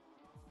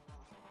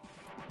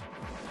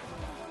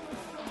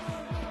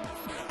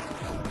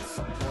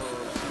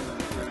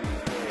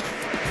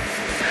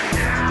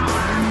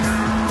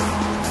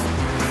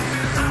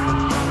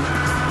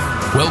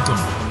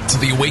Welcome to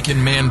the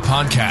Awakened Man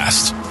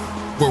podcast,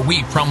 where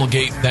we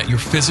promulgate that your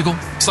physical,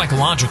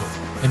 psychological,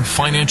 and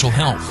financial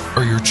health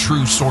are your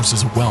true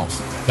sources of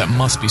wealth that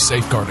must be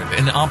safeguarded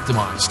and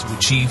optimized to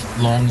achieve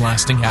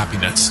long-lasting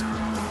happiness.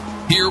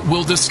 Here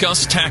we'll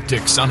discuss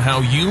tactics on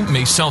how you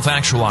may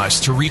self-actualize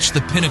to reach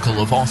the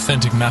pinnacle of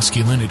authentic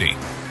masculinity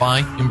by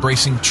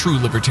embracing true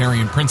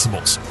libertarian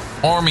principles,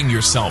 arming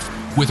yourself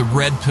with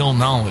red pill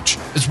knowledge,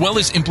 as well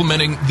as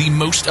implementing the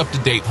most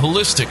up-to-date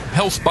holistic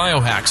health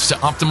biohacks to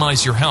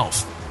optimize your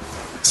health.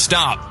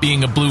 Stop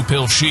being a blue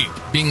pill sheep,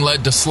 being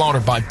led to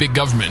slaughter by big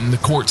government and the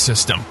court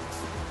system.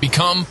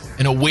 Become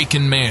an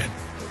awakened man.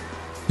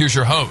 Here's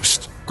your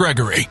host,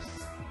 Gregory.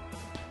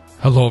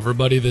 Hello,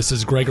 everybody. This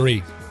is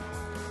Gregory,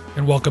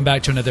 and welcome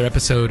back to another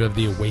episode of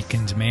The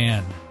Awakened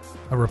Man,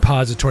 a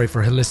repository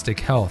for holistic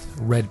health,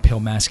 red pill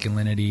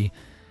masculinity,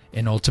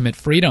 and ultimate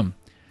freedom.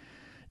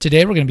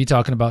 Today, we're going to be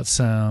talking about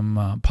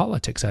some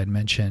politics I'd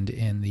mentioned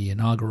in the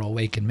inaugural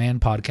Awakened Man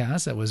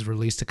podcast that was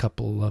released a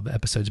couple of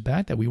episodes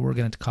back, that we were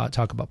going to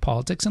talk about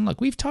politics. And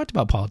look, we've talked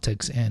about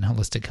politics in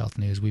Holistic Health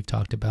News. We've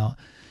talked about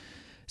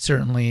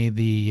certainly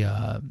the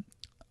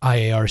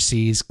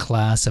IARC's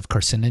class of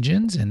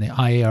carcinogens, and the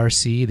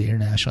IARC, the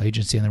International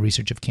Agency on the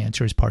Research of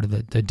Cancer, is part of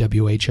the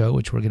WHO,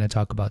 which we're going to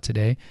talk about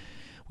today.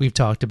 We've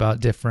talked about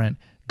different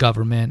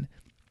government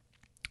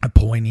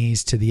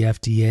appointees to the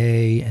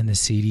FDA and the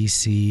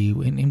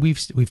CDC, and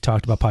we've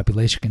talked about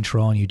population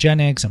control and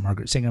eugenics and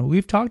Margaret Sanger.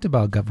 We've talked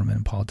about government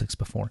and politics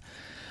before.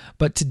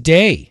 But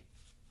today,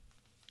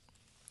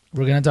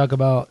 we're going to talk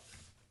about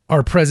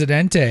our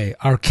presidente,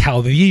 our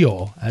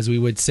caudillo, as we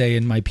would say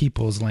in my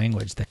people's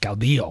language, the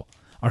caudillo,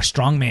 our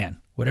strongman,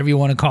 whatever you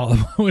want to call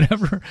him,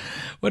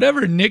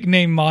 whatever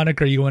nickname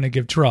moniker you want to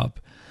give Trump.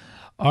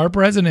 Our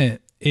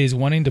president is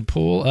wanting to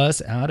pull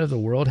us out of the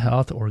World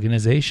Health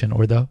Organization,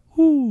 or the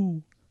WHO.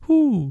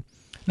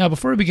 Now,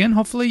 before we begin,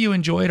 hopefully you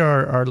enjoyed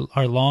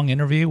our long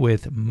interview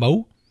with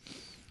Mo,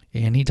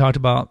 and he talked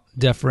about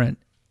different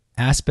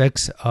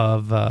aspects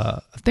of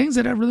things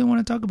that I really want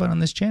to talk about on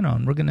this channel.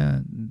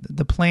 And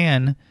the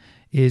plan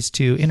is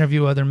to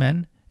interview other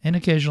men, and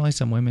occasionally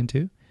some women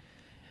too.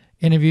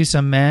 Interview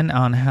some men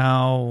on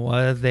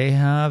how they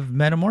have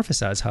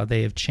metamorphosized, how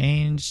they have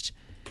changed,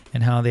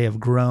 and how they have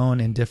grown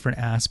in different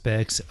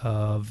aspects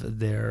of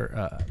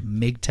their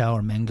MGTOW,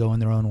 or men going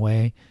their own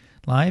way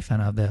life,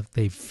 and how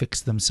they've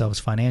fixed themselves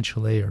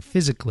financially or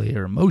physically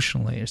or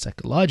emotionally or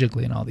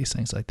psychologically and all these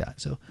things like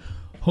that. So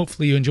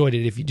hopefully you enjoyed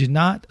it. If you did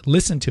not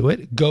listen to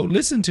it, go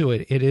listen to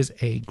it. It is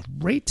a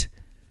great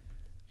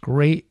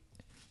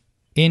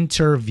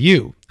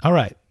interview. All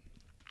right,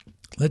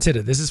 let's hit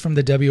it. This is from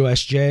the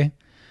WSJ.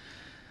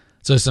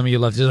 So some of you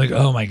left, you're like,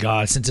 oh my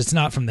God, since it's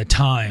not from the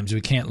Times,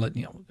 we can't let,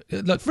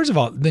 Look, first of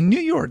all, the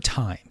New York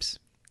Times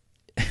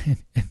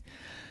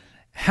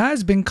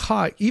has been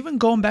caught, even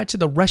going back to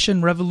the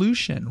Russian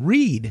Revolution.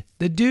 Reed,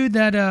 the dude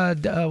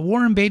that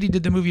Warren Beatty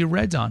did the movie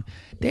Reds on,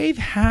 they've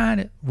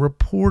had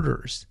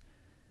reporters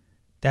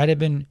that have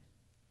been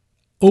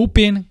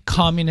open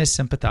communist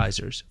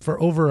sympathizers for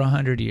over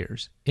 100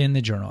 years in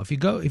the journal. If you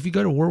go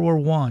to World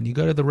War I, you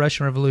go to the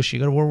Russian Revolution,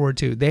 you go to World War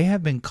II, they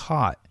have been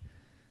caught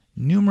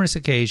numerous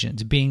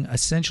occasions being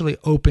essentially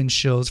open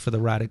shills for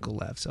the radical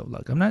left. So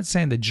look, I'm not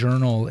saying the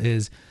journal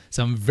is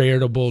some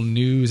veritable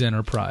news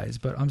enterprise,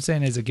 but I'm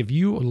saying is, like, if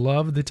you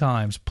love the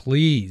Times,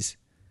 please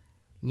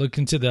look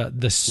into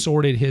the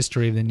sordid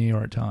history of the New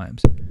York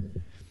Times.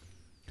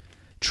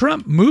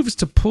 Trump moves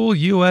to pull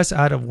U.S.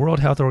 out of World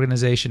Health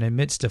Organization in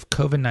midst of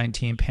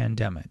COVID-19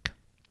 pandemic.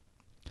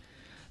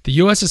 The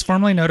U.S. has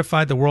formally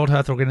notified the World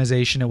Health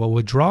Organization it will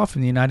withdraw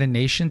from the United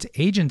Nations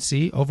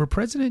agency over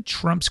President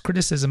Trump's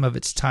criticism of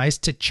its ties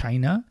to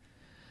China,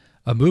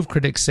 a move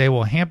critics say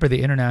will hamper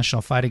the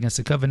international fight against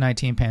the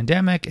COVID-19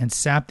 pandemic and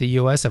sap the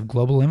U.S. of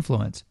global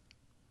influence.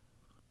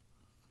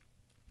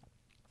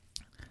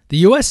 The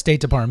U.S.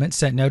 State Department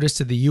sent notice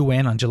to the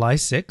UN on July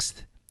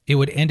 6th. It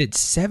would end its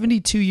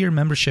 72-year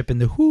membership in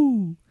the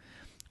WHO.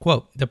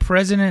 Quote, the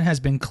president has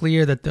been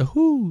clear that the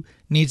WHO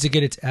needs to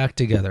get its act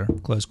together,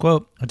 close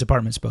quote, a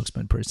department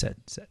spokesman said.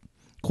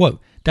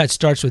 Quote, that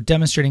starts with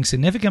demonstrating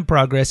significant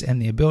progress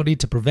and the ability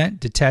to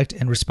prevent, detect,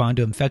 and respond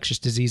to infectious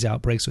disease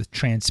outbreaks with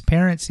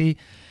transparency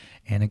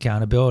and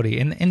accountability.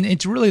 And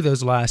it's really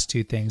those last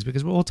two things,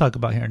 because we'll talk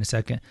about here in a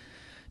second.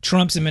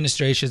 Trump's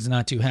administration is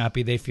not too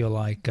happy. They feel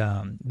like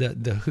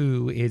the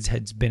WHO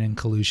has been in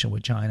collusion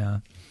with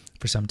China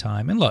for some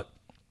time. And look,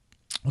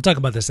 we'll talk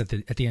about this at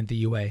the end of the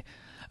UA.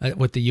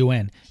 With the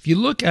UN. If you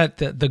look at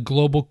the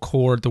global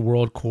court, the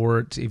world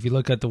court, if you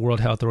look at the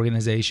World Health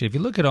Organization, if you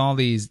look at all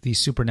these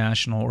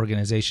supranational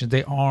organizations,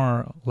 they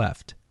are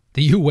left.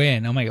 The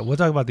UN, oh my God, we'll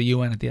talk about the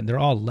UN at the end. They're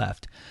all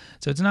left.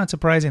 So it's not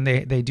surprising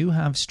they do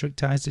have strict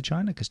ties to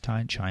China, because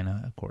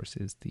China, of course,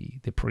 is the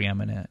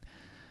preeminent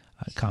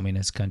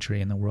communist country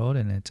in the world,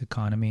 and its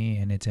economy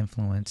and its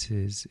influence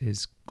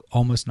is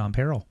almost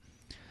non-parallel.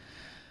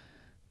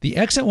 The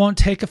exit won't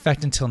take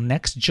effect until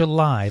next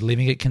July,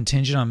 leaving it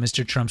contingent on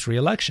Mr. Trump's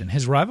reelection.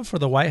 His rival for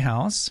the White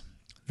House,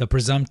 the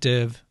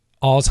presumptive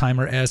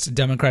Alzheimer-esque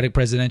Democratic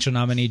presidential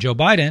nominee Joe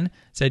Biden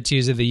said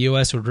Tuesday the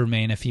U.S. would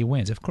remain if he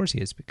wins. Of course he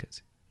is,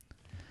 because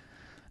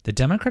the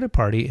Democratic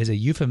Party is a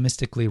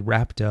euphemistically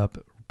wrapped up,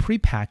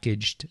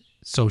 prepackaged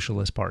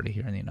socialist party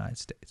here in the United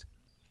States.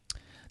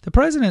 The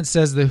president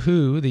says the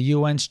WHO, the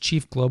UN's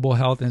chief global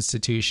health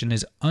institution,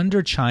 is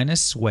under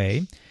China's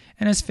sway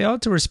and has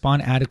failed to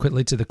respond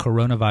adequately to the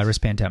coronavirus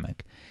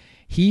pandemic.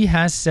 He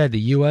has said the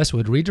U.S.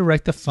 would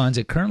redirect the funds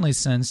it currently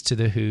sends to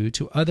the WHO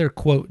to other,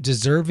 quote,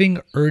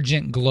 deserving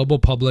urgent global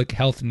public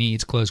health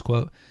needs, close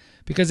quote,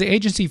 because the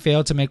agency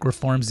failed to make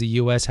reforms the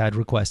U.S. had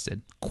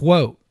requested.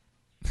 Quote,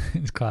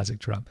 it's classic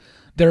Trump,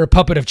 they're a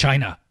puppet of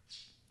China.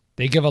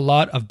 They give a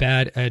lot of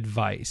bad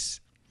advice.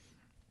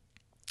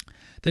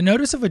 The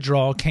notice of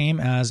withdrawal came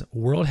as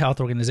World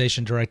Health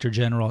Organization Director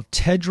General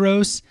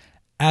Tedros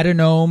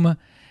Adhanom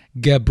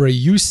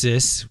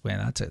Ghebreyesus.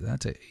 Well, that's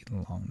a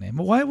long name.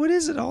 But what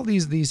is it? All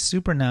these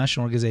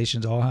supranational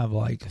organizations all have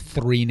like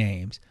three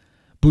names.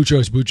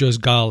 Boutros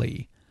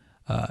Ghali.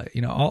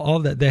 All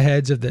the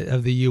heads of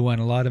the UN.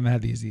 A lot of them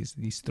have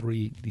these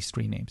three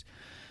names.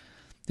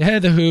 The head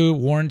of the WHO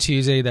warned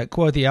Tuesday that,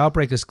 quote, the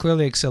outbreak is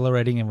clearly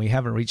accelerating and we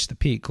haven't reached the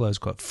peak, close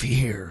quote.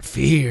 Fear.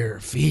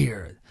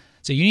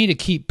 So you need to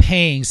keep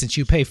paying, since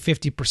you pay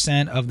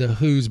 50% of the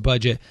WHO's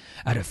budget,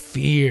 out of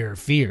fear.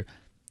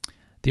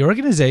 The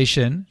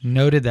organization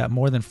noted that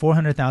more than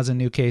 400,000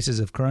 new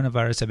cases of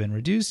coronavirus have been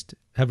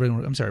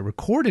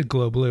recorded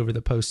globally over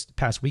the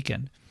past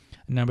weekend,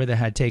 a number that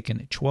had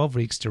taken 12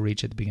 weeks to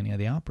reach at the beginning of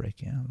the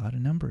outbreak. Yeah, a lot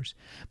of numbers.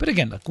 But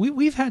again, look,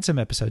 we've had some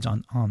episodes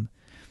on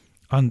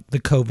the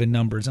COVID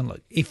numbers, and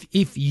look,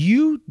 if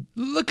you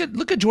look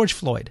at George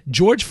Floyd.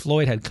 George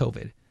Floyd had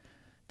COVID.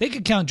 They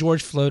could count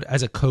George Floyd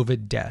as a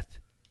COVID death.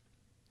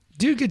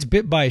 Dude gets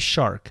bit by a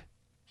shark,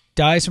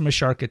 dies from a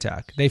shark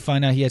attack. They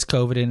find out he has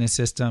COVID in his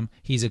system.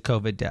 He's a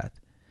COVID death.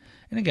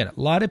 And again, a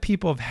lot of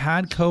people have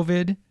had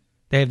COVID.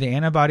 They have the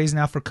antibodies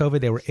now for COVID.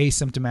 They were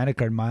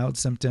asymptomatic or mild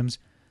symptoms,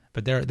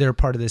 but they're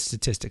part of this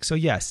statistic. So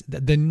yes,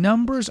 the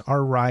numbers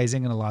are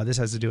rising, and a lot of this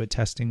has to do with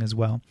testing as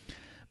well,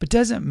 but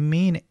doesn't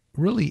mean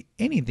really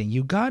anything.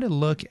 You got to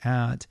look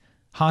at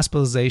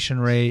hospitalization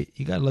rate.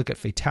 You got to look at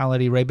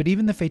fatality rate, but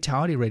even the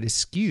fatality rate is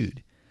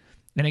skewed.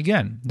 And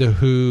again, the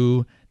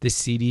WHO, the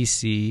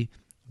CDC,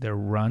 they're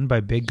run by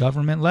big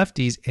government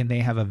lefties, and they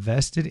have a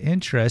vested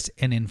interest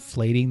in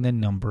inflating the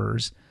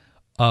numbers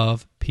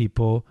of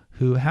people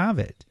who have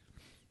it.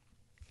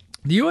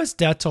 The U.S.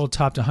 death toll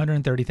topped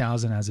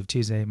 130,000 as of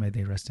Tuesday. May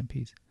they rest in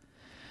peace.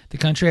 The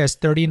country has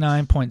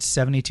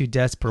 39.72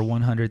 deaths per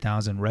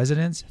 100,000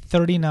 residents,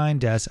 39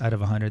 deaths out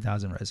of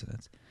 100,000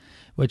 residents,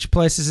 which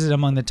places it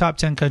among the top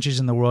 10 countries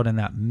in the world in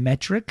that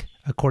metric,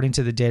 according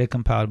to the data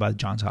compiled by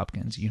Johns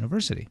Hopkins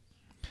University.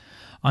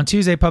 On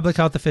Tuesday, public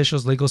health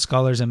officials, legal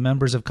scholars, and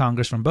members of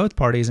Congress from both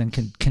parties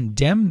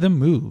condemned the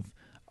move,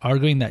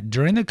 arguing that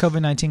during the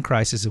COVID-19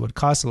 crisis, it would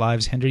cost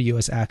lives, hinder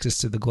U.S. access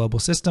to the global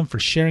system for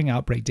sharing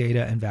outbreak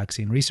data and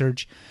vaccine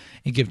research,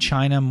 and give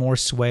China more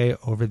sway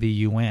over the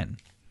UN.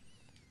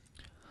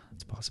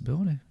 It's a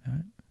possibility. All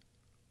right.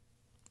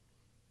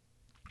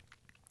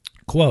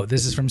 Quote,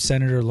 this is from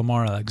Senator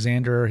Lamar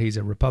Alexander. He's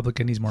a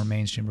Republican. He's more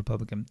mainstream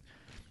Republican.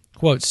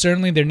 Quote,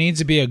 certainly there needs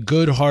to be a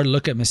good hard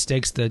look at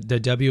mistakes that the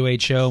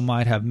WHO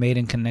might have made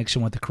in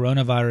connection with the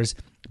coronavirus,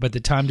 but the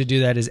time to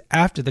do that is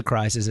after the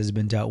crisis has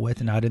been dealt with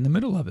and not in the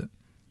middle of it.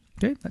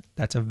 Okay,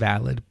 that's a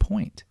valid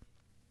point.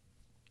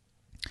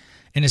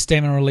 In a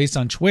statement released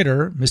on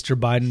Twitter, Mr.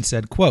 Biden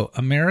said, quote,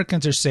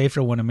 Americans are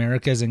safer when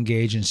America is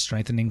engaged in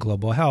strengthening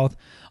global health.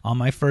 On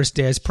my first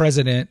day as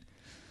president,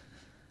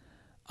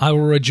 I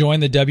will rejoin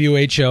the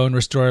WHO and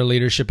restore our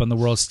leadership on the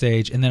world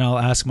stage. And then I'll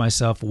ask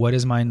myself, what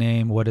is my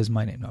name? What is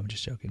my name? No, I'm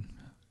just joking.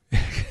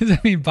 I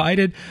mean,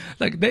 Biden,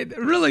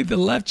 the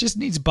left just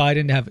needs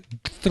Biden to have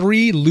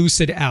 3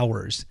 lucid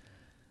hours,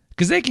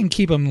 because they can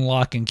keep him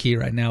lock and key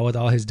right now with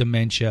all his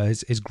dementia,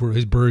 his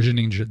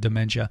burgeoning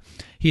dementia.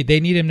 They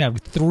need him to have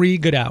 3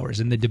 good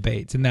hours in the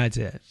debates, and that's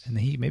it. And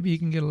maybe he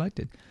can get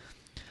elected.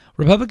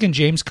 Republican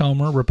James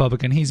Comer,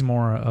 Republican, he's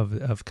more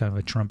of kind of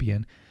a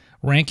Trumpian,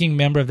 ranking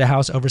member of the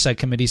House Oversight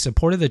Committee,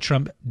 supported the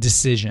Trump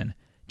decision.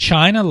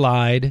 China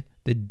lied,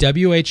 the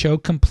WHO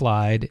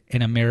complied,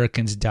 and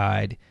Americans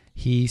died,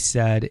 he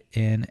said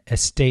in a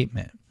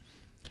statement.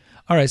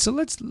 All right, so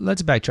let's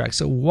backtrack.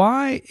 So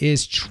why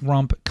is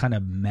Trump kind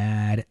of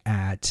mad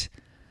at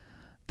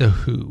the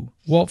WHO?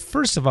 Well,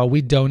 first of all,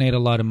 we donate a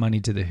lot of money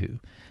to the WHO.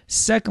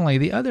 Secondly,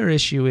 the other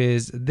issue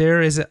is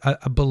there is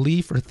a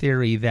belief or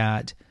theory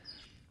that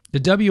the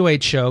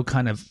WHO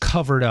kind of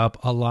covered up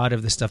a lot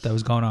of the stuff that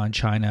was going on in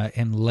China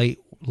in late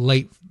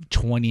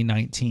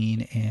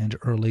 2019 and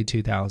early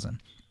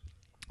 2000.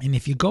 And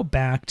if you go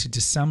back to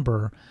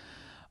December,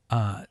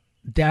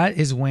 that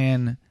is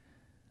when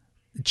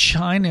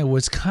China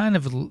was kind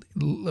of,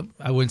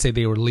 I wouldn't say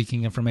they were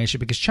leaking information,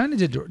 because China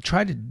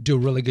tried to do a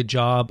really good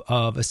job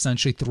of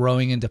essentially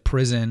throwing into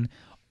prison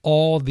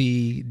all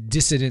the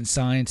dissident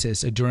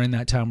scientists during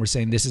that time were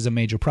saying this is a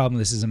major problem,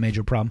 this is a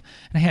major problem.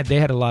 And they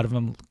had a lot of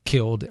them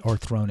killed or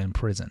thrown in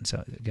prison.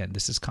 So again,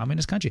 this is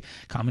communist country.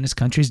 Communist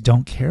countries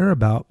don't care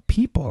about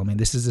people. I mean,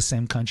 this is the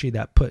same country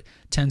that put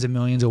tens of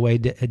millions away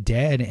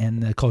dead in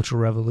the Cultural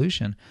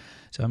Revolution.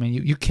 So, I mean,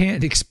 you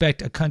can't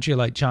expect a country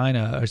like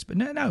China, or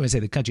no, I would say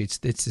the country, it's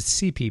the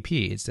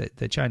CPP, it's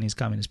the Chinese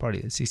Communist Party,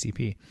 the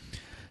CCP,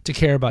 to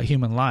care about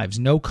human lives.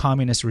 No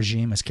communist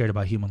regime has cared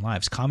about human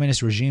lives.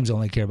 Communist regimes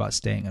only care about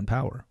staying in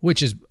power,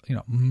 which is,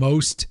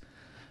 most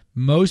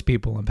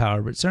people in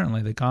power, but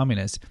certainly the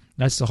communists.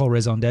 That's the whole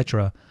raison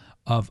d'etre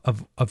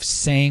of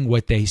saying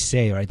what they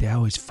say, right? They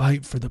always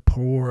fight for the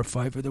poor,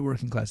 fight for the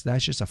working class.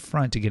 That's just a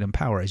front to get in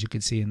power, as you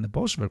can see in the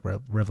Bolshevik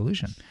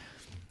Revolution.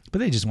 But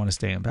they just want to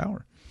stay in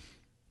power.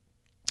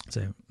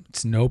 So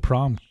it's no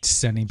problem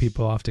sending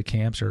people off to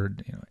camps or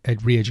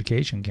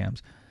re-education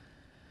camps.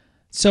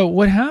 So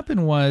what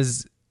happened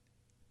was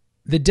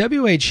the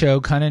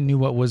WHO kind of knew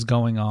what was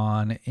going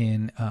on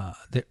in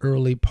the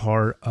early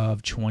part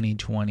of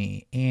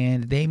 2020,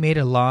 and they made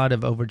a lot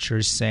of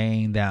overtures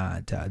saying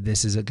that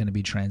this isn't going to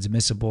be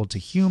transmissible to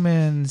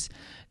humans,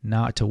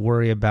 not to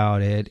worry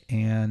about it.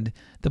 And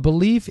the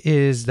belief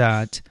is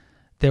that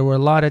there were a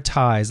lot of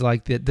ties,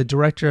 like the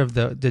director of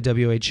the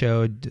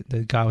WHO,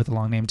 the guy with the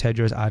long name,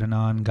 Tedros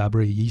Adhanom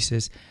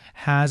Ghebreyesus,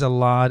 has a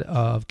lot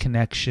of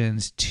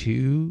connections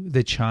to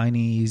the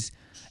Chinese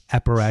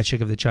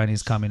apparatchik of the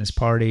Chinese Communist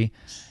Party.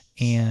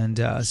 And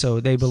so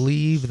they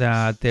believe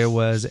that there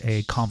was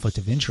a conflict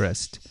of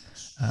interest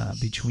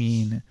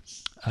between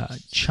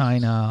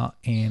China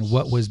and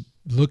what was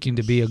looking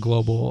to be a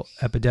global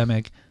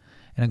epidemic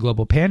and a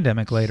global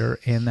pandemic later,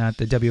 and that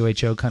the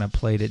WHO kind of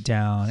played it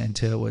down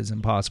until it was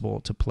impossible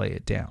to play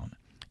it down.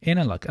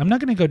 And look, I'm not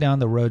going to go down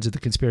the roads of the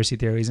conspiracy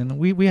theories, and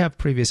we have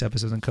previous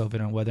episodes on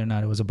COVID on whether or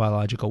not it was a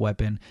biological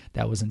weapon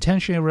that was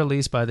intentionally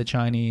released by the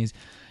Chinese.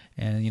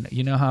 And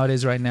you know how it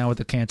is right now with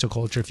the cancel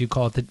culture. If you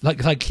call it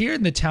like here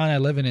in the town I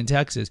live in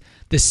Texas,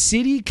 the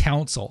city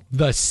council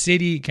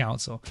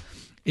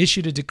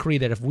issued a decree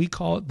that if we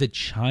call it the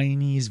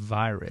Chinese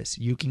virus,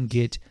 you can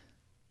get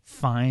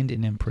fined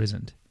and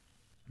imprisoned.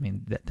 I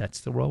mean,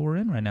 that's the world we're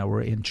in right now.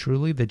 We're in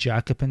truly the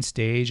Jacobin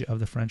stage of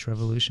the French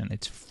Revolution.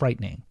 It's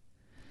frightening.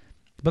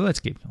 But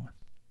let's keep going.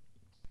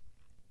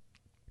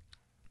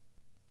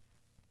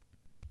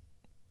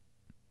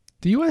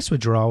 The U.S.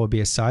 withdrawal would be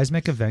a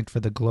seismic event for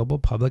the global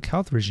public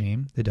health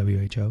regime, the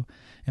WHO,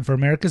 and for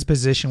America's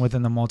position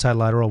within the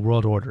multilateral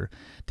world order.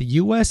 The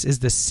U.S. is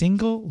the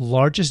single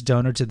largest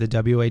donor to the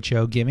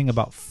WHO, giving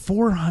about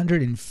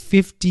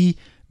 $450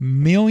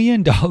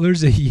 million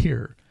a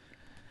year.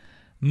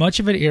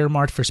 Much of it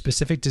earmarked for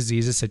specific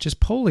diseases such as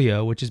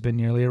polio, which has been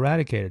nearly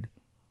eradicated.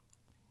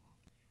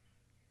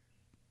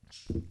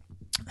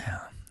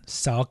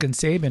 Salk and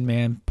Sabin,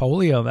 man,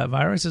 polio, that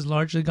virus is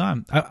largely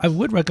gone. I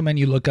would recommend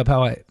you look up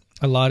how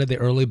a lot of the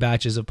early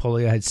batches of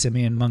polio had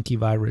simian monkey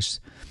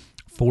virus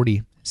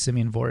 40,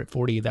 simian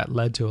 40, that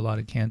led to a lot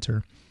of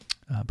cancer.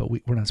 But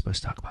we're not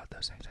supposed to talk about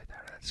those things like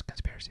that. That's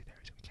conspiracy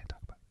theories we can't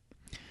talk about.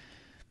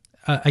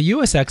 A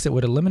U.S. exit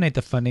would eliminate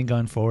the funding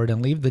going forward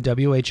and leave the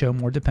WHO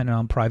more dependent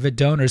on private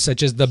donors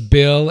such as the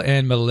Bill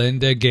and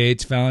Melinda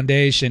Gates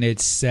Foundation,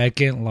 its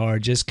second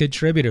largest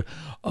contributor.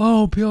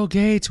 Oh, Bill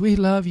Gates, we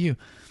love you.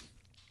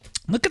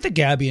 Look at the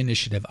Gavi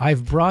Initiative.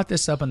 I've brought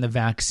this up in the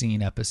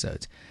vaccine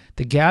episodes.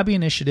 The Gavi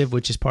Initiative,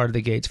 which is part of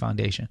the Gates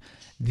Foundation.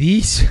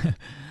 The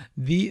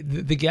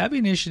Gavi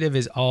Initiative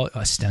is all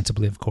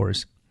ostensibly, of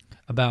course,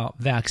 about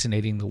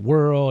vaccinating the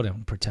world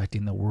and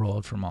protecting the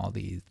world from all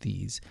these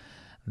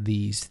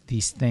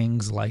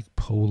things like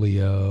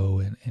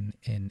polio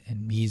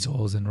and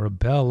measles and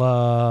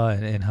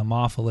rubella and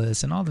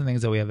Haemophilus and all the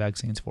things that we have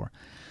vaccines for.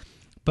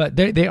 But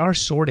they are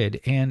sorted,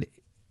 and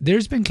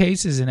there's been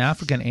cases in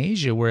Africa and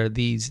Asia where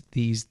these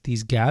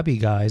Gavi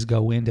guys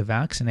go in to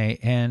vaccinate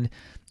and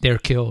they're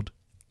killed.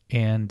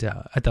 And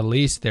at the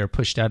least, they're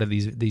pushed out of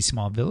these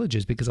small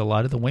villages because a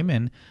lot of the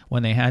women,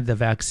 when they had the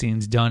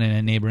vaccines done in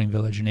a neighboring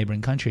village or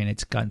neighboring country and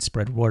it's gotten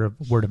spread word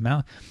of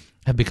mouth,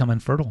 have become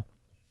infertile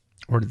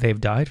or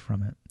they've died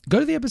from it. Go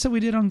to the episode we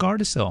did on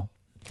Gardasil,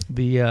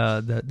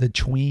 the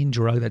tween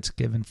drug that's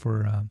given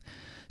for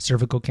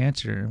cervical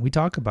cancer. And we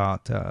talk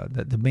about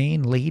the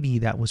main lady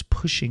that was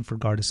pushing for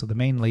Gardasil, the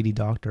main lady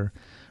doctor,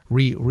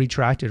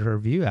 retracted her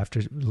view after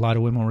a lot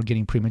of women were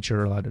getting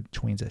premature, a lot of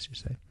tweens, I should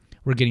say,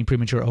 were getting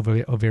premature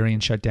ovarian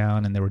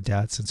shutdown, and there were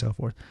deaths and so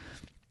forth.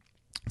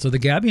 So the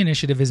Gavi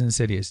Initiative is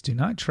insidious. Do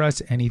not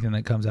trust anything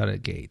that comes out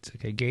of Gates.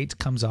 Okay, Gates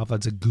comes off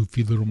as a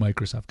goofy little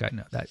Microsoft guy.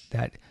 No,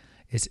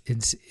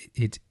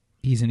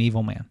 he's an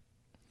evil man.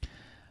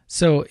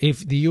 So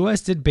if the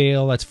U.S. did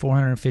bail, that's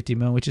 $450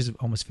 million, which is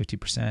almost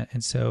 50%.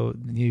 And so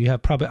you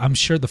have probably, I'm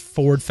sure the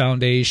Ford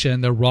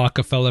Foundation, the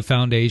Rockefeller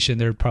Foundation,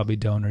 they're probably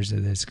donors to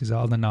this because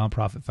all the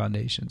nonprofit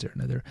foundations are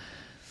another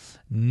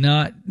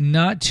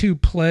not too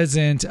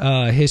pleasant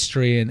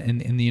history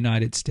in the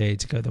United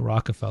States. The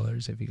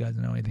Rockefellers, if you guys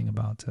know anything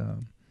about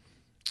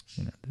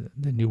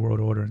the New World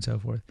Order and so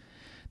forth.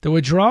 The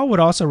withdrawal would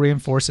also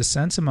reinforce a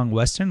sense among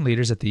Western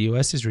leaders that the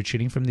U.S. is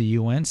retreating from the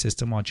UN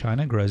system while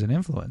China grows in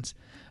influence.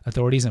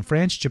 Authorities in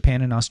France,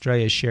 Japan, and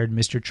Australia shared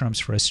Mr. Trump's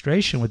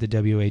frustration with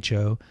the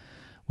WHO,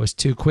 was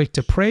too quick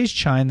to praise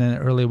China in the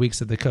early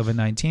weeks of the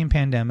COVID-19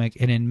 pandemic,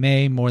 and in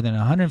May, more than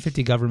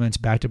 150 governments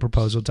backed a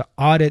proposal to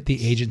audit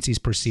the agency's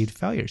perceived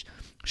failures.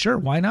 Sure,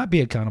 why not be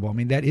accountable? I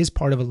mean, that is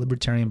part of a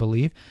libertarian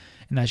belief,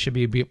 and that should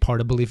be a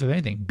part of belief of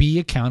anything. Be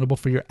accountable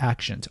for your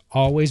actions.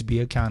 Always be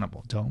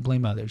accountable. Don't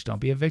blame others. Don't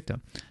be a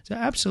victim. So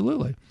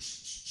absolutely.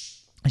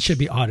 It should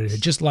be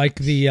audited, just like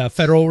the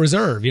Federal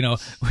Reserve. You know,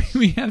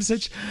 we have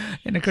such,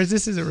 and of course,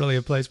 this isn't really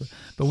a place,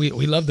 but we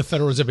love the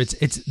Federal Reserve.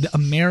 It's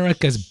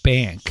America's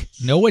bank.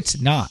 No, it's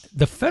not.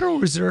 The Federal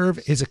Reserve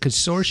is a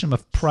consortium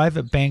of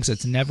private banks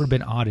that's never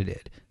been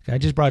audited. Okay, I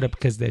just brought it up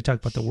because they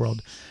talk about the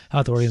World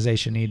Health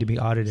Organization need to be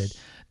audited.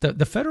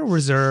 The Federal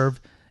Reserve,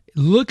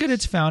 look at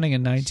its founding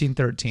in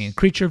 1913.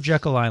 Creature of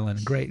Jekyll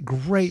Island,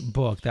 great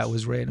book that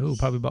was written,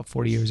 probably about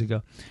 40 years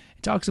ago.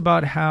 Talks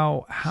about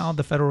how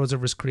the Federal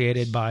Reserve was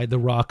created by the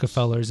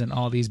Rockefellers and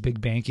all these big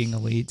banking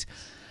elites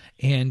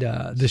and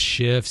the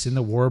Schiffs and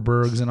the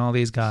Warburgs and all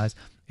these guys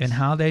and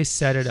how they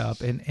set it up.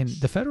 And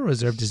the Federal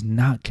Reserve does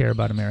not care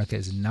about America.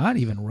 It's not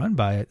even run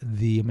by it.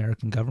 The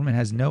American government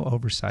has no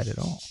oversight at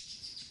all.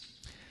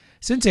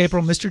 Since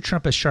April, Mr.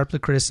 Trump has sharply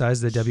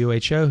criticized the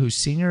WHO, whose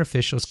senior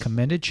officials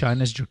commended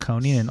China's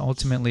draconian and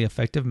ultimately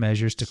effective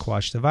measures to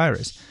quash the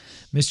virus.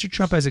 Mr.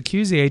 Trump has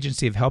accused the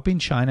agency of helping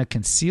China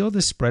conceal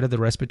the spread of the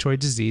respiratory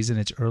disease in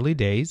its early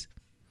days.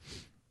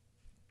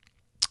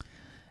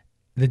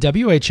 The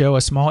WHO,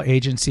 a small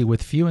agency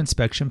with few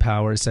inspection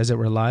powers, says it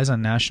relies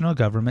on national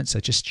governments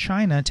such as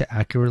China to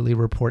accurately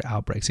report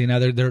outbreaks. You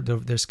know,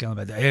 they're scaling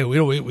about that. Hey, we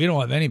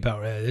don't have any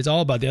power. It's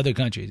all about the other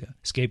countries.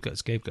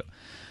 Scapegoat.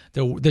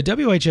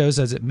 The WHO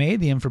says it made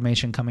the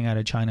information coming out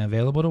of China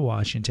available to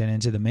Washington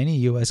and to the many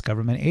U.S.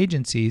 government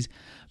agencies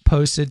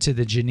posted to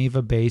the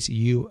Geneva-based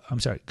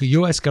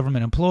U.S.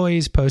 government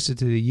employees posted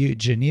to the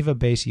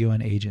Geneva-based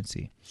UN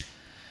agency.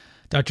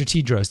 Dr.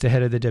 Tedros, the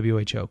head of the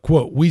WHO,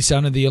 quote, "We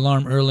sounded the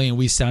alarm early and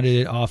we sounded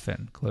it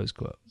often," close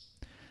quote.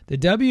 The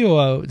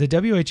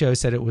WHO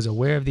said it was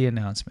aware of the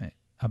announcement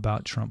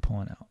about Trump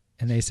pulling out.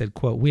 And they said,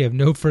 quote, "We have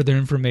no further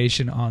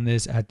information on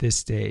this at this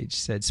stage,"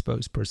 said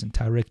spokesperson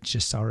Tarik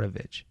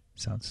Jasarevic.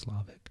 Sounds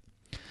Slavic.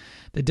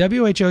 The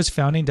WHO's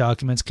founding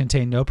documents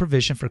contain no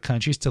provision for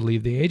countries to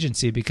leave the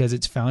agency because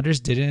its founders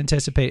didn't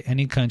anticipate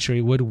any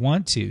country would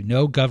want to.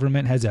 No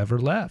government has ever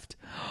left.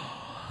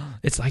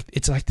 It's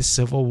like the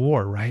Civil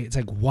War, right? It's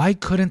like, why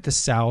couldn't the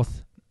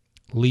South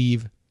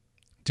leave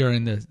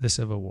during the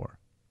Civil War?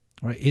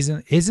 Right?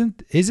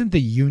 Isn't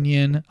the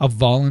union a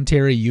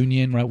voluntary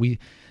union, right?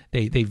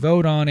 They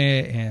vote on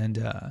it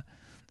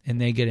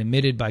and they get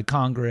admitted by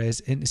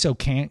Congress, and so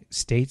can't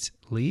states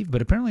leave?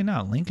 But apparently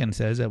not. Lincoln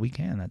says that we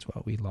can. That's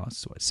why we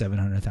lost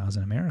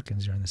 700,000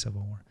 Americans during the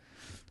Civil War.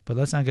 But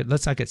let's not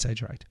get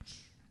sidetracked.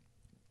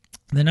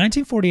 The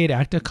 1948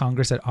 Act of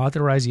Congress that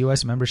authorized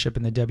U.S. membership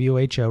in the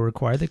WHO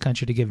required the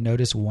country to give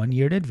notice 1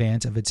 year in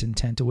advance of its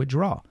intent to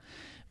withdraw.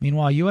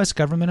 Meanwhile, U.S.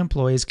 government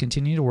employees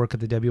continue to work at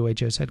the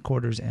WHO's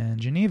headquarters in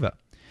Geneva.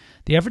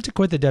 The effort to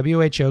quit the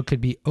WHO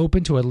could be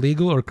open to a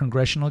legal or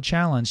congressional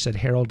challenge, said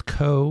Harold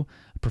Koh,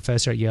 a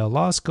professor at Yale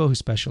Law School who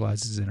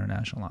specializes in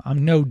international law.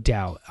 I'm no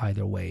doubt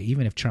either way.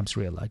 Even if Trump's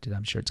reelected,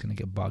 I'm sure it's going to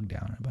get bogged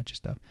down in a bunch of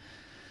stuff.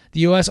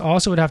 The U.S.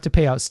 also would have to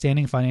pay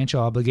outstanding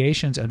financial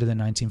obligations under the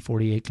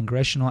 1948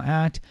 Congressional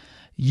Act.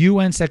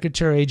 UN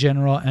Secretary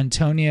General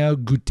Antonio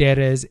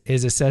Guterres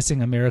is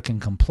assessing American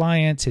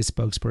compliance, his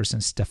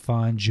spokesperson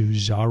Stefan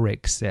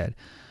Dujarric said.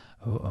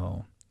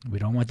 We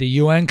don't want the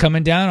UN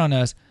coming down on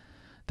us.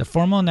 The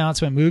formal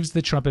announcement moves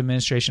the Trump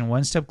administration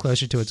one step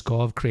closer to its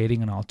goal of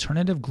creating an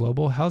alternative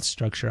global health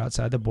structure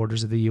outside the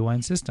borders of the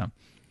UN system.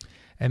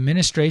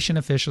 Administration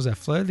officials have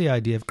floated the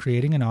idea of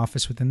creating an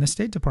office within the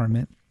State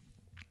Department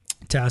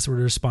tasked with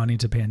responding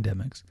to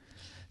pandemics.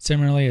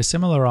 Similarly, a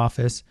similar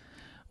office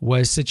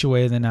was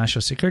situated in the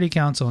National Security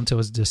Council until it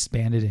was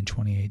disbanded in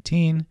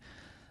 2018,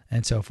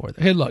 and so forth.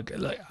 Hey, look,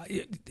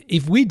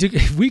 if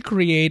we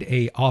create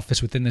a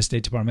office within the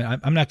State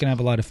Department, I'm not going to have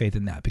a lot of faith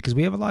in that because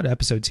we have a lot of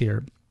episodes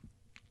here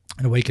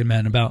at Awakened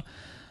Men about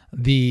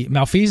the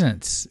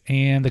malfeasance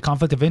and the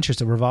conflict of interest,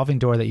 a revolving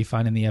door that you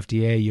find in the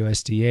FDA,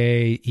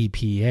 USDA,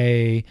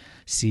 EPA,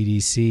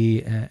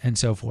 CDC, and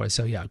so forth.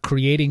 So yeah,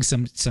 creating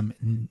some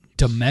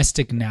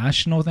domestic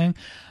national thing,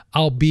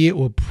 albeit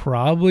will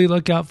probably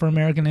look out for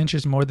American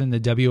interests more than the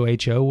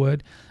WHO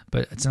would,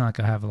 but it's not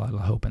going to have a lot of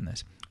hope in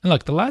this. And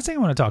look, the last thing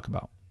I want to talk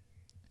about,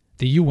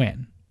 the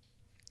UN.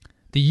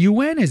 The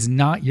UN is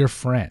not your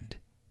friend.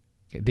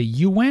 Okay? The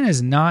UN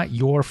is not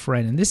your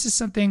friend. And this is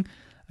something,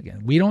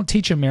 again, we don't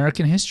teach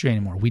American history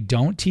anymore. We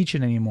don't teach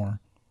it anymore.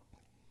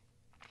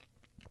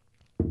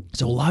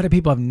 So a lot of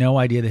people have no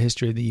idea the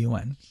history of the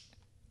UN.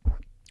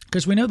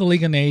 Because we know the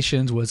League of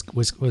Nations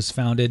was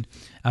founded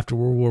after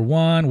World War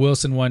I.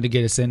 Wilson wanted to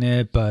get us in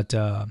it, but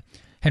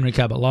Henry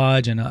Cabot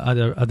Lodge and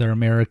other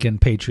American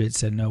patriots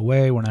said, no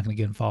way, we're not going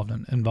to get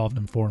involved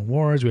in foreign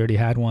wars. We already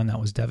had one that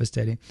was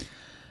devastating.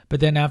 But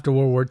then after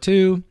World War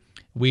II,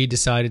 we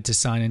decided to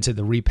sign into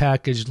the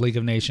repackaged League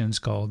of Nations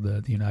called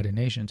the United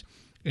Nations.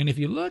 And if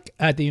you look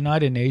at the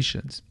United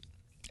Nations,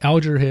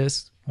 Alger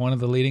Hiss, one of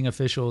the leading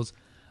officials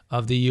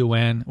of the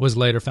UN, was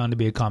later found to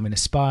be a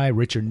communist spy.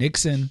 Richard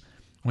Nixon,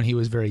 when he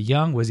was very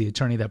young, was the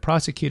attorney that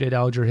prosecuted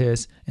Alger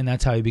Hiss, and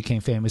that's how he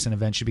became famous and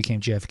eventually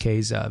became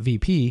JFK's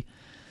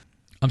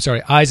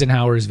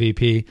Eisenhower's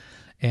VP,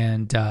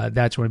 and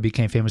that's when he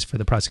became famous for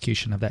the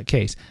prosecution of that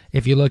case.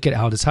 If you look at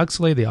Aldous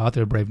Huxley, the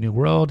author of Brave New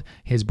World,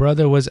 his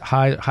brother was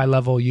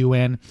high-level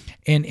UN,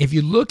 and if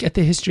you look at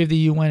the history of the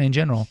UN in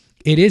general,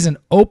 it is an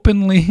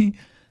openly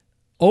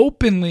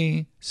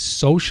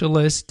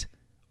socialist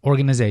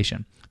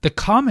organization. The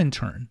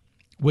Comintern,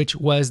 which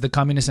was the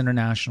Communist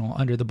International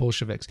under the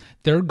Bolsheviks,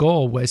 their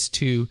goal was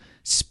to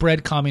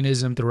spread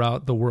communism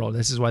throughout the world.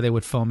 This is why they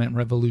would foment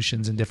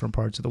revolutions in different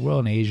parts of the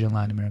world, in Asia,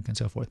 Latin America, and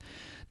so forth.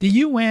 The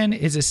UN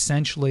is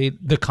essentially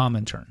the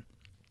Comintern.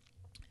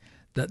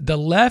 The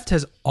left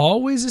has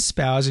always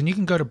espoused, and you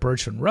can go to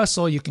Bertrand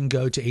Russell, you can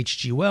go to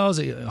H.G. Wells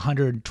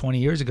 120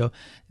 years ago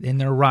in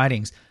their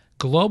writings,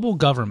 global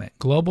government.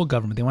 They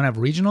want to have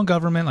regional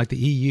government like the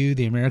EU,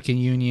 the American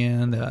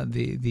Union,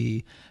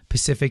 the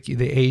Pacific,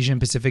 the Asian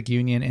Pacific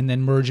Union, and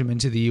then merge them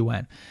into the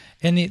UN.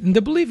 And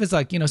the belief is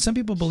like, some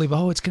people believe,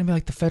 it's going to be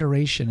like the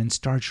Federation in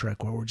Star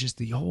Trek, where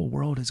the whole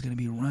world is going to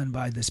be run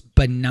by this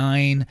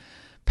benign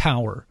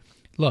power.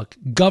 Look,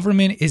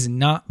 government is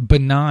not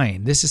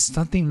benign. This is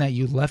something that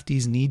you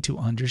lefties need to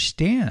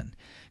understand.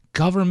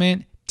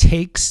 Government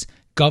takes,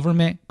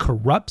 government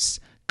corrupts,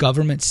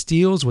 government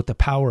steals with the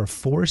power of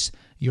force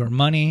your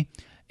money,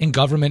 and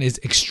government is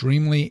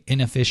extremely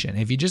inefficient.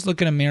 If you just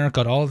look at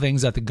America, at all the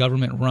things that the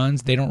government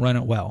runs, they don't run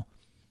it well.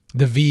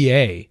 The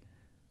VA,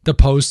 the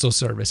Postal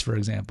Service, for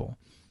example,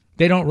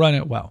 they don't run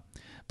it well.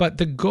 But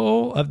the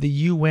goal of the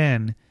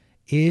UN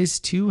is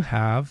to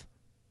have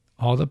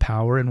all the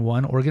power in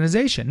one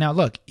organization. Now,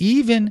 look,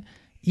 even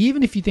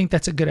if you think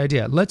that's a good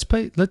idea, let's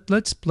play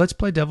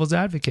devil's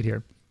advocate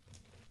here.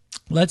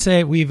 Let's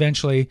say we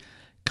eventually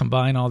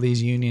combine all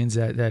these unions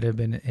that have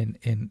been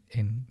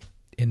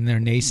in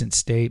their nascent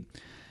state,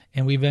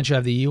 and we eventually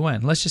have the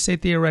UN. Let's just say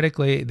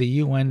theoretically, the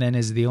UN then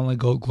is the only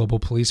global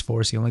police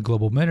force, the only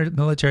global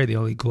military, the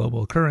only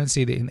global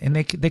currency, and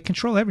they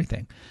control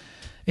everything.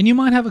 And you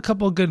might have a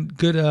couple of good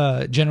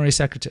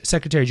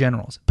secretary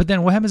generals, but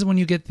then what happens when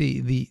you get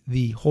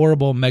the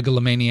horrible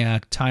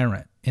megalomaniac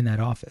tyrant in that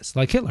office,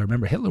 like Hitler?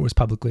 Remember, Hitler was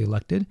publicly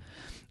elected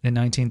in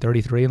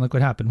 1933, and look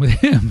what happened with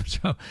him.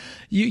 So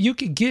you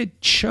could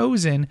get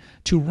chosen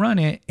to run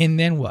it, and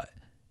then what?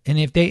 And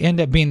if they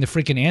end up being the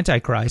freaking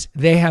Antichrist,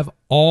 they have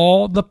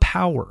all the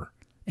power,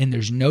 and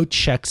there's no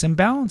checks and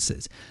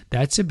balances.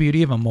 That's the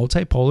beauty of a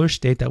multipolar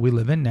state that we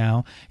live in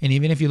now. And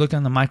even if you look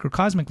on the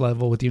microcosmic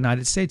level with the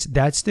United States,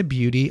 that's the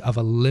beauty of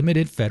a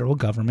limited federal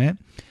government,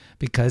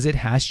 because it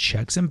has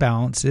checks and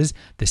balances.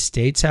 The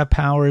states have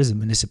powers, the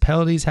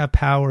municipalities have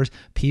powers,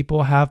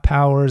 people have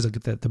powers. Look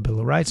at the Bill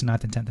of Rights,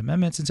 not the 10th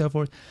Amendments, and so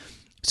forth.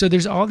 So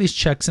there's all these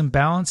checks and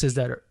balances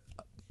that are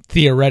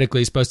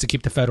theoretically supposed to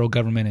keep the federal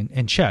government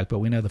in check, but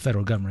we know the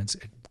federal government's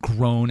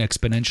grown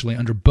exponentially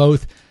under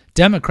both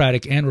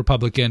Democratic and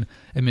Republican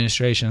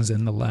administrations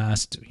in the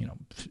last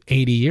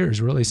 80 years,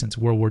 really, since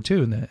World War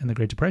II and the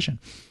Great Depression.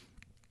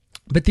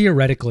 But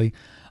theoretically,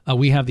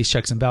 we have these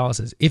checks and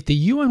balances. If the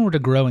UN were to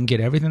grow and get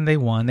everything they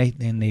want,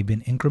 and they've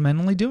been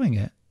incrementally doing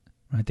it,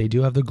 right? They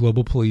do have the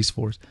global police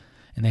force,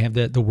 and they have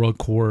the World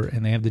Court,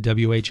 and they have the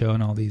WHO,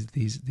 and all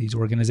these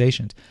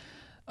organizations.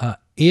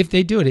 If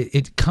they do it,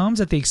 it comes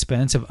at the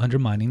expense of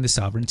undermining the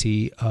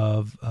sovereignty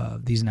of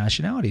these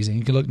nationalities. And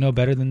you can look no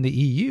better than the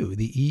EU.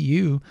 The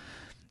EU,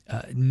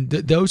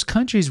 those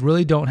countries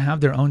really don't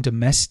have their own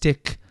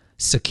domestic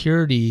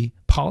security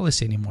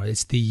policy anymore.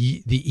 It's the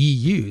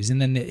EU's,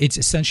 and then it's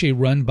essentially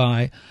run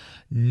by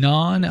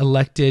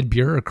non-elected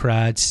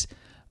bureaucrats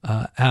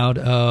out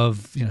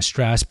of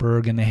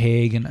Strasbourg and The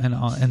Hague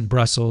and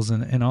Brussels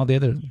and all the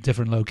other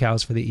different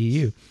locales for the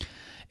EU.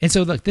 And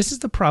so, look, this is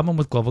the problem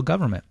with global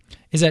government,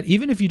 is that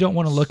even if you don't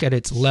want to look at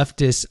its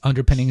leftist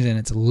underpinnings and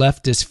its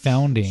leftist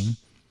founding,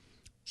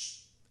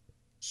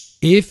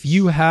 if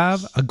you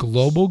have a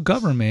global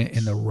government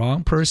and the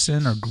wrong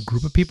person or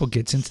group of people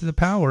gets into the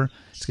power,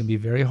 it's going to be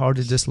very hard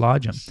to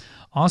dislodge them.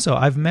 Also,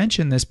 I've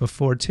mentioned this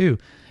before too.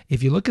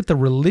 If you look at the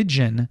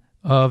religion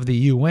of the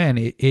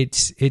UN,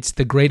 it's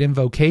the Great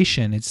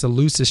Invocation. It's the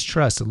Lucis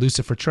Trust, the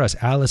Lucifer Trust.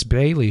 Alice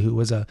Bailey, who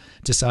was a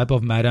disciple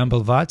of Madame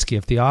Blavatsky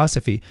of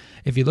Theosophy.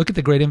 If you look at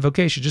the Great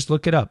Invocation, just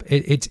look it up.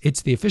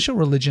 It's the official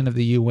religion of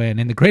the UN,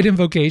 and the Great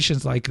Invocation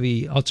is like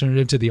the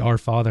alternative to the Our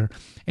Father.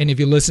 And if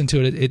you listen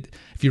to it,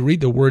 if you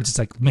read the words, it's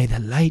like, may the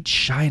light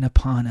shine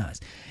upon us,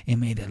 and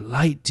may the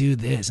light do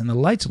this, and the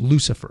light's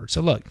Lucifer.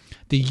 So look,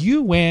 the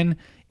UN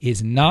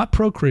is not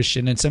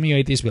pro-Christian, and some of you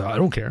atheists will be like, I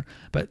don't care,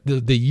 but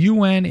the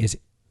UN is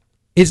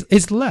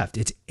left.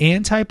 It's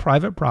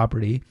anti-private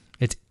property.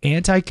 It's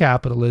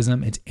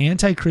anti-capitalism. It's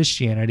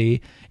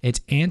anti-Christianity.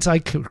 It's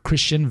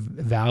anti-Christian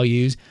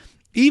values.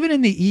 Even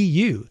in the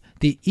EU,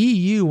 The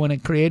EU, when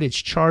it created its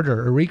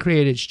charter or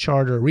recreated its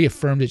charter,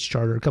 reaffirmed its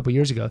charter a couple of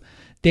years ago,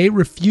 they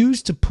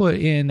refused to put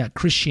in that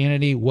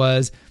Christianity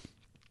was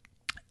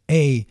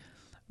a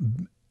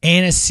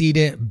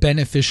antecedent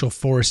beneficial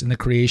force in the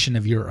creation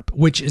of Europe,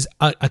 which is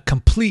a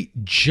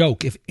complete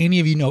joke. If any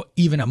of you know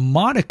even a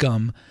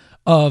modicum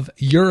of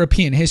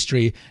European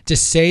history, to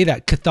say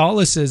that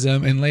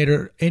Catholicism and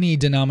later any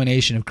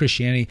denomination of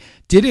Christianity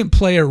didn't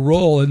play a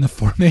role in the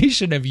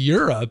formation of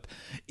Europe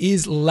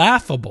is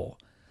laughable.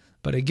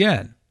 But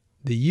again,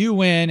 the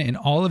UN and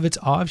all of its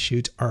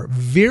offshoots are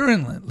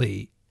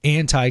virulently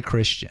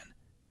anti-Christian.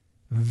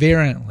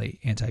 Virulently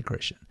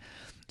anti-Christian.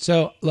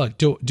 So look,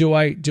 do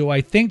I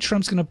think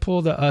Trump's going to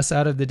pull us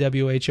out of the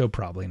WHO?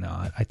 Probably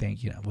not. I think,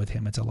 with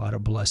him, it's a lot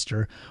of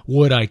bluster.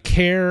 Would I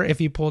care if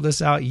he pulled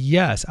us out?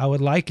 Yes, I would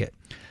like it.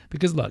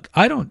 Because look,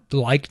 I don't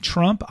like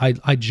Trump. I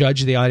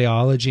judge the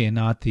ideology and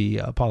not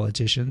the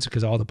politicians,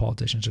 because all the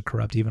politicians are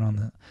corrupt. Even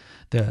on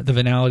the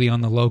venality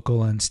on the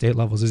local and state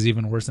levels is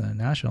even worse than the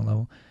national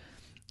level.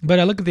 But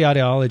I look at the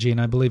ideology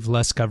and I believe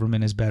less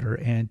government is better.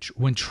 And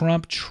when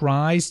Trump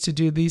tries to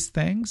do these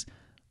things,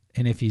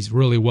 and if he's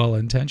really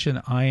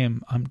well-intentioned,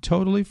 I'm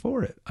totally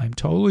for it. I'm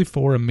totally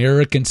for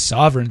American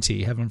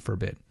sovereignty, heaven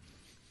forbid.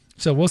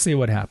 So we'll see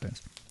what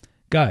happens.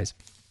 Guys,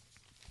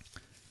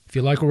 if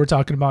you like what we're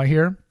talking about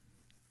here,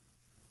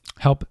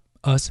 help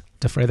us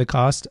defray the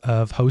cost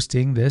of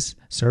hosting this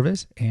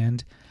service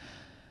and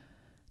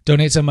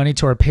donate some money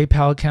to our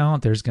PayPal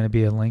account. There's going to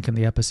be a link in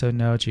the episode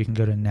notes. You can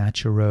go to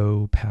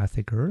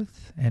Naturopathic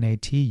Earth,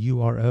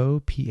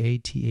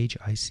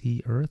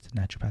 NaturoPathic Earth,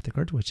 Naturopathic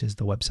Earth, which is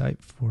the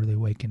website for the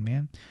Awakened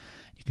Man.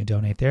 You can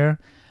donate there.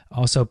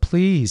 Also,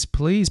 please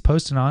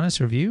post an honest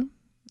review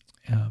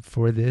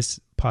for this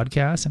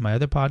podcast and my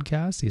other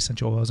podcasts, The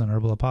Essential Oils and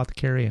Herbal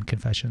Apothecary and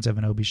Confessions of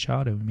an Obese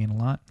Child. It would mean a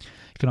lot.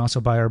 You can also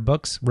buy our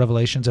books,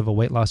 Revelations of a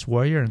Weight Loss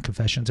Warrior and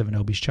Confessions of an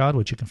Obese Child,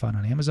 which you can find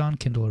on Amazon,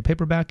 Kindle, or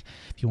paperback.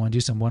 If you want to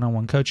do some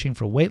one-on-one coaching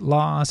for weight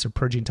loss or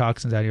purging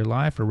toxins out of your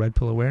life or red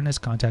pill awareness,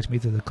 contact me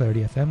through the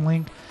Clarity FM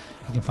link.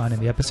 You can find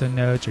in the episode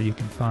notes, or you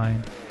can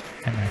find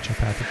at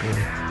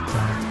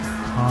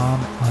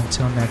naturopathic.com.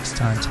 Until next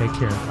time, take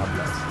care. God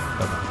bless.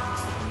 Bye-bye.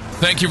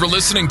 Thank you for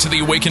listening to the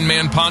Awakened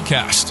Man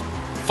podcast.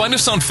 Find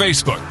us on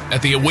Facebook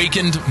at the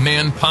Awakened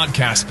Man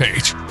podcast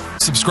page.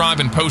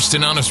 Subscribe and post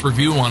an honest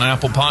review on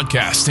Apple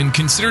Podcasts, and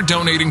consider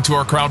donating to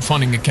our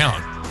crowdfunding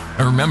account.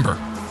 And remember,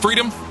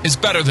 freedom is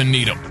better than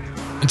Needham.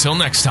 Until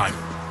next time.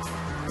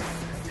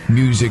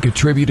 Music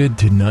attributed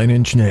to Nine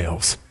Inch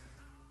Nails.